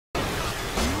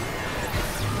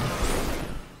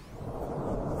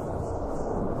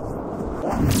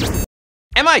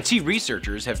MIT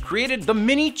researchers have created the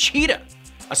Mini Cheetah,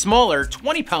 a smaller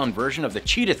 20-pound version of the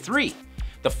Cheetah 3.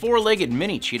 The four-legged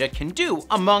Mini Cheetah can do,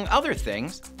 among other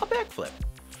things, a backflip.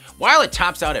 While it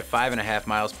tops out at 5.5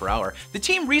 miles per hour, the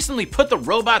team recently put the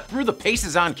robot through the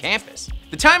paces on campus.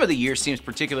 The time of the year seems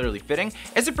particularly fitting,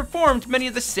 as it performed many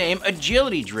of the same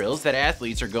agility drills that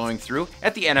athletes are going through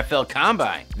at the NFL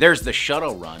Combine. There's the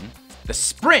shuttle run, the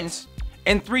sprint,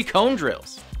 and 3 cone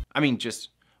drills. I mean,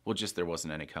 there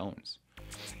wasn't any cones.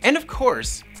 And of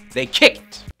course, they kick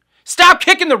it. Stop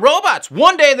kicking the robots!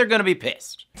 One day they're gonna be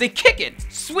pissed. They kick it,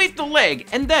 sweep the leg,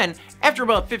 and then, after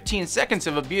about 15 seconds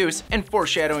of abuse and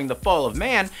foreshadowing the fall of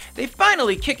man, they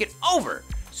finally kick it over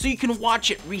so you can watch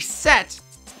it reset,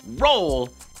 roll,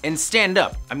 and stand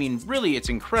up. I mean, really, it's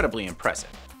incredibly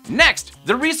impressive. Next,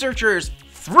 the researchers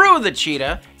threw the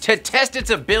cheetah to test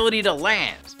its ability to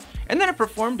land, and then it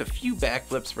performed a few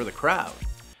backflips for the crowd.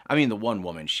 I mean, the one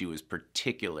woman, she was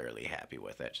particularly happy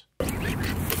with it.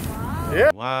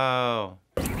 Yeah. Wow.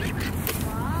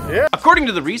 Yeah. According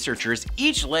to the researchers,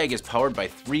 each leg is powered by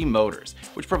 3 motors,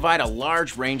 which provide a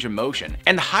large range of motion,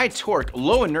 and the high torque,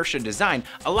 low inertia design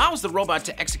allows the robot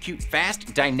to execute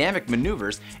fast, dynamic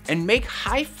maneuvers and make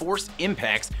high force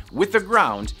impacts with the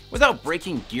ground without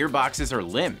breaking gearboxes or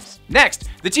limbs. Next,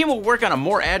 the team will work on a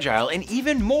more agile and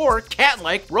even more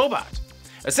cat-like robot.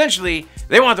 Essentially,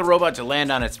 they want the robot to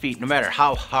land on its feet no matter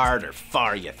how hard or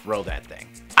far you throw that thing.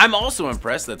 I'm also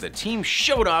impressed that the team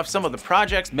showed off some of the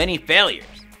project's many failures.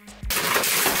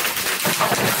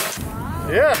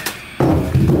 Yeah.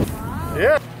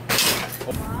 Yeah.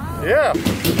 Yeah.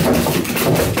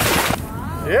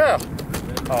 Yeah.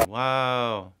 Oh.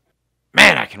 Wow.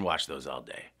 Man, I can watch those all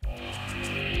day.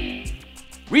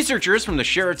 Researchers from the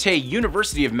Charité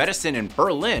University of Medicine in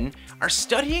Berlin are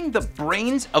studying the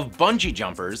brains of bungee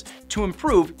jumpers to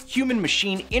improve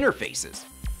human-machine interfaces.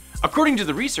 According to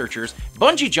the researchers,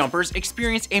 bungee jumpers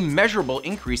experience a measurable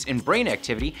increase in brain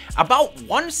activity about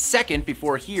 1 second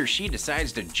before he or she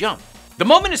decides to jump. The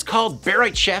moment is called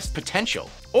Bereitschaft potential,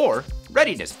 or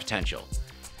readiness potential.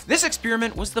 This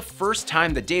experiment was the first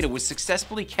time the data was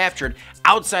successfully captured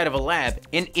outside of a lab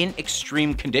and in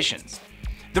extreme conditions.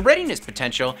 The readiness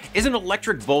potential is an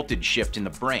electric voltage shift in the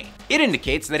brain. It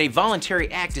indicates that a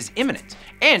voluntary act is imminent,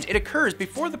 and it occurs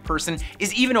before the person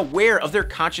is even aware of their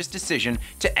conscious decision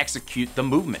to execute the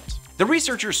movement. The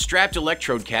researchers strapped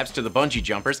electrode caps to the bungee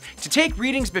jumpers to take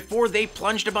readings before they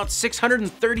plunged about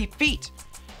 630 feet.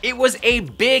 It was a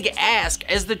big ask,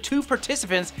 as the 2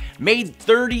 participants made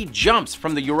 30 jumps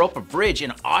from the Europa Bridge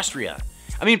in Austria.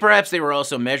 I mean, perhaps they were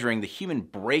also measuring the human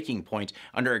breaking point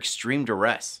under extreme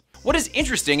duress. What is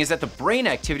interesting is that the brain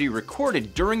activity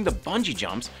recorded during the bungee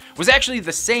jumps was actually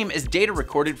the same as data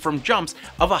recorded from jumps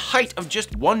of a height of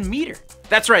just 1 meter.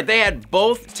 That's right, they had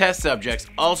both test subjects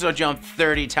also jump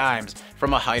 30 times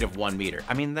from a height of 1 meter.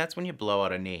 I mean, that's when you blow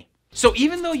out a knee. So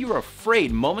even though you are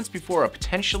afraid moments before a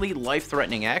potentially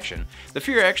life-threatening action, the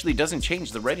fear actually doesn't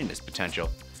change the readiness potential.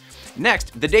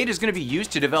 Next, the data is going to be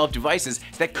used to develop devices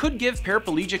that could give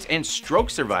paraplegics and stroke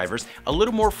survivors a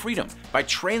little more freedom by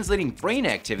translating brain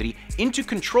activity into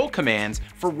control commands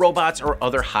for robots or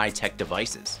other high-tech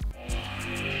devices.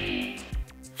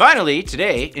 Finally,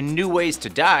 today, in New Ways to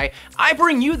Die, I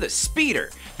bring you the Speeder,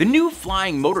 the new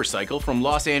flying motorcycle from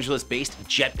Los Angeles-based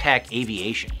Jetpack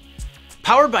Aviation.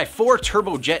 Powered by 4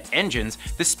 turbojet engines,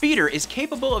 the Speeder is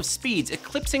capable of speeds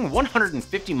eclipsing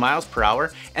 150 miles per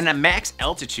hour and a max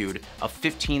altitude of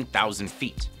 15,000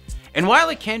 feet. And while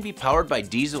it can be powered by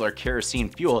diesel or kerosene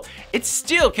fuel, it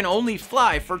still can only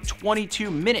fly for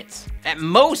 22 minutes. At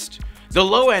most, the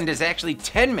low end is actually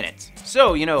 10 minutes.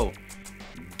 So,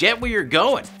 get where you're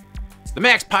going. The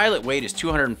max pilot weight is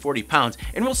 240 pounds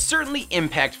and will certainly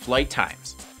impact flight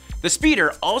times. The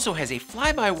Speeder also has a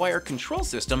fly-by-wire control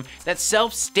system that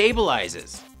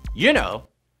self-stabilizes.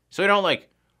 So you don't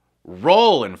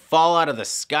roll and fall out of the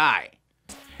sky.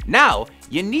 Now,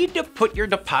 you need to put your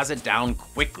deposit down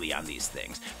quickly on these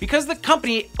things, because the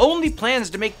company only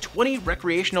plans to make 20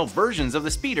 recreational versions of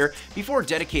the Speeder before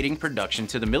dedicating production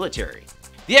to the military.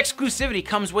 The exclusivity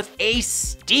comes with a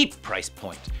steep price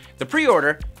point. The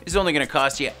pre-order is only going to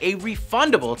cost you a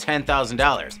refundable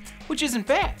 $10,000, which isn't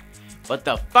bad. But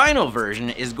the final version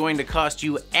is going to cost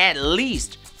you at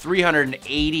least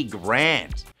 $380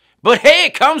 grand. But hey,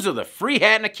 it comes with a free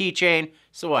hat and a keychain,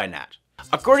 so why not?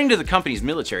 According to the company's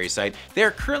military site, they are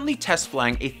currently test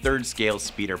flying a 3rd scale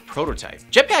Speeder prototype.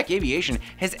 Jetpack Aviation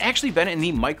has actually been in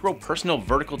the micro-personal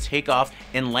vertical takeoff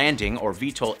and landing, or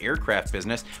VTOL aircraft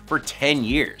business for 10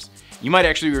 years. You might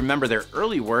actually remember their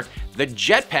early work, the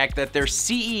jetpack that their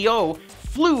CEO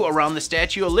flew around the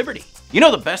Statue of Liberty. You know,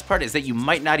 the best part is that you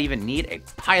might not even need a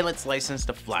pilot's license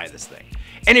to fly this thing.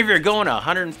 And if you're going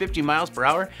 150 miles per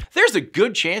hour, there's a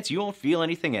good chance you won't feel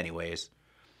anything anyways.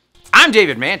 I'm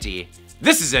David Manti.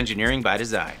 This is Engineering by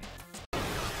Design.